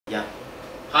Yeah.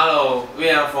 Hello, we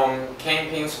are from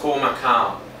Camping School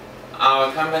Macau.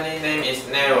 Our company name is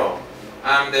Narwhal.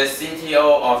 I'm the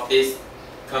CTO of this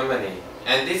company.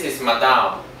 And this is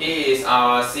Macao. He is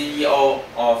our CEO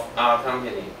of our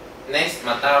company. Next,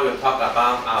 Macao will talk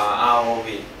about our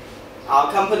ROV.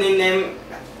 Our company name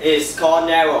is called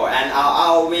Narwhal, and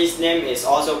our ROV's name is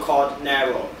also called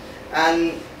Narwhal.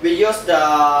 And we use the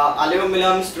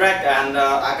aluminum strap and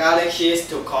agaric sheets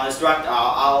to construct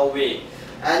our ROV.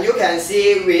 And you can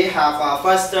see we have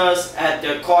thrusters at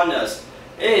the corners.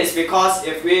 It is because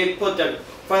if we put the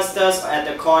thrusters at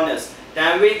the corners,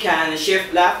 then we can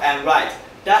shift left and right.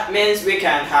 That means we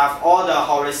can have all the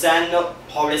horizontal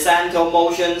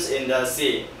motions in the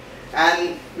sea.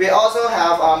 And we also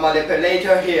have a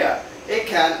manipulator here. It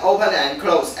can open and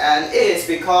close, and it is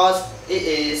because it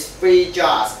is free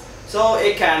jars, so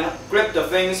it can grip the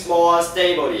things more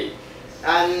stably.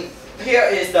 And here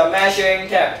is the measuring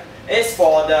tape. It's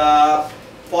for the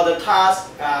task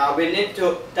we need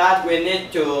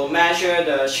to measure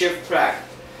the shift track.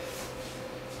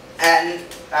 And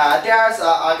there's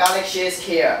a garlic sheet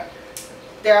here.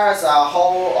 There's a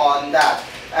hole on that,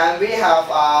 and we have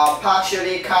a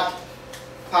partially cut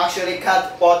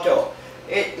bottle.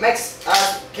 It makes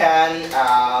us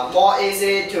more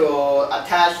easy to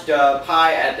attach the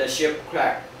pie at the ship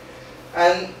crack.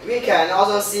 And we can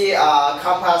also see a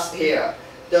compass here.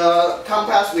 The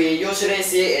compass we usually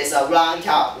see is a round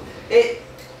top.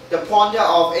 The pointer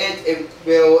of it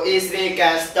will easily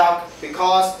get stuck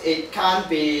because it can't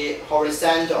be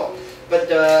horizontal. But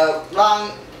the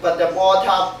ball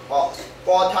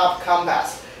top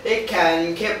compass, it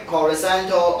can keep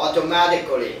horizontal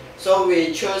automatically, so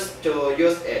we choose to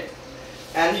use it.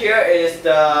 And here is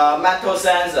the metal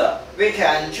sensor. We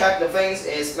can check the things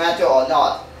is metal or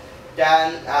not.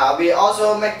 Then we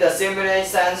also make the simulate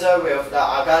sensor with the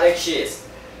agaric sheets.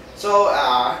 So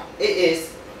it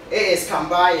is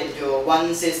combined into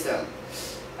one system.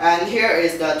 And here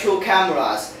is the two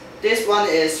cameras. This one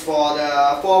is for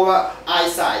the forward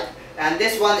eyesight, and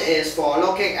this one is for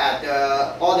looking at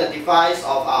all the devices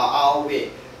of our ROV.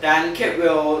 Then Kip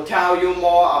will tell you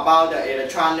more about the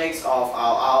electronics of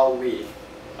our ROV.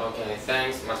 Okay,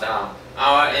 thanks, Madam.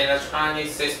 Our electronic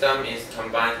system is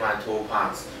combined by two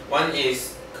parts. One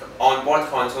is onboard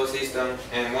control system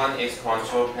and one is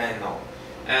control panel.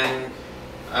 And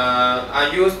I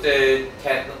use the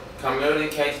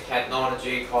communicate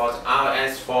technology called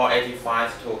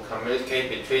RS485 to communicate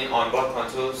between onboard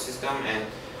control system and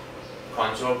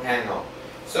control panel.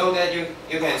 So that you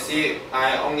can see,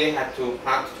 I only have to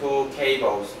plug two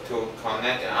cables to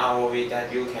connect the ROV that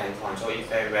you can control it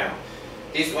very well.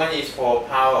 This one is for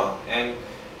power and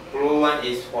blue one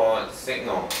is for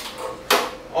signal.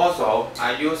 Also,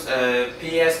 I use a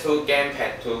PS2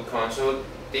 gamepad to control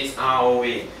this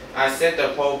ROV. I set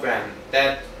the program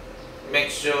that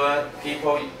makes sure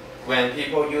when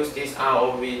people use this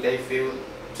ROV, they feel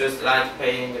just like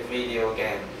playing the video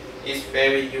game. It's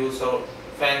very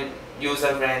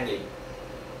user-friendly.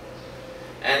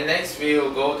 And next we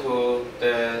will go to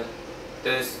the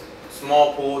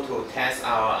small pool to test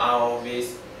our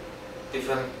ROV's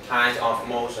different kinds of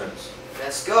motions.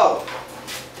 Let's go!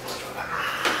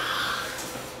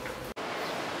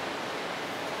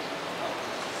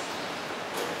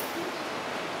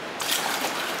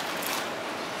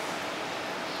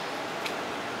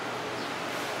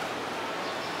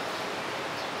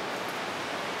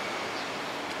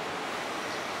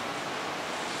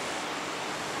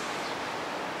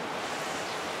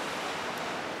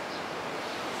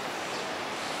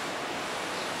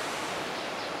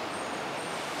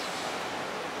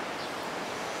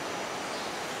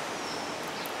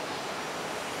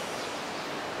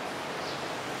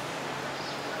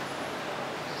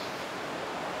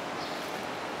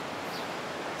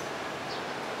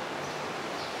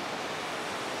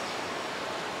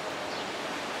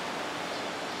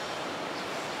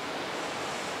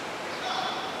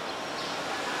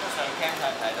 Keang 睇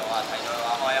唔睇到啊？睇到嘅話，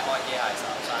開一開機械手，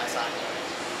閂一閂佢。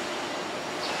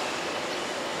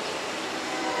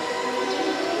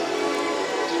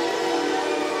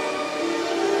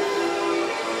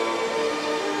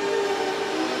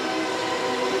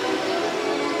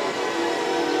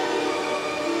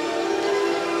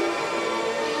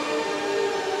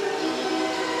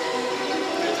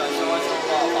你再 show 一 show 嗰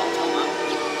個防塵啊！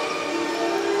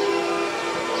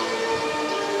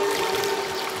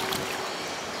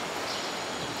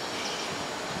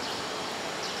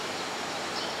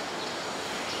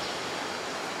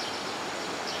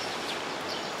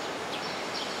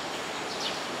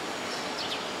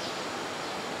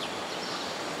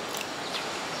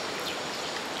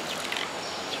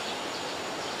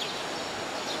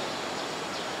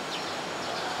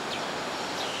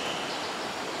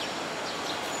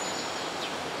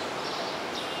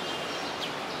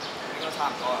差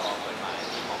唔多啦，我去埋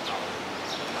啲網購，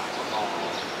買嗰個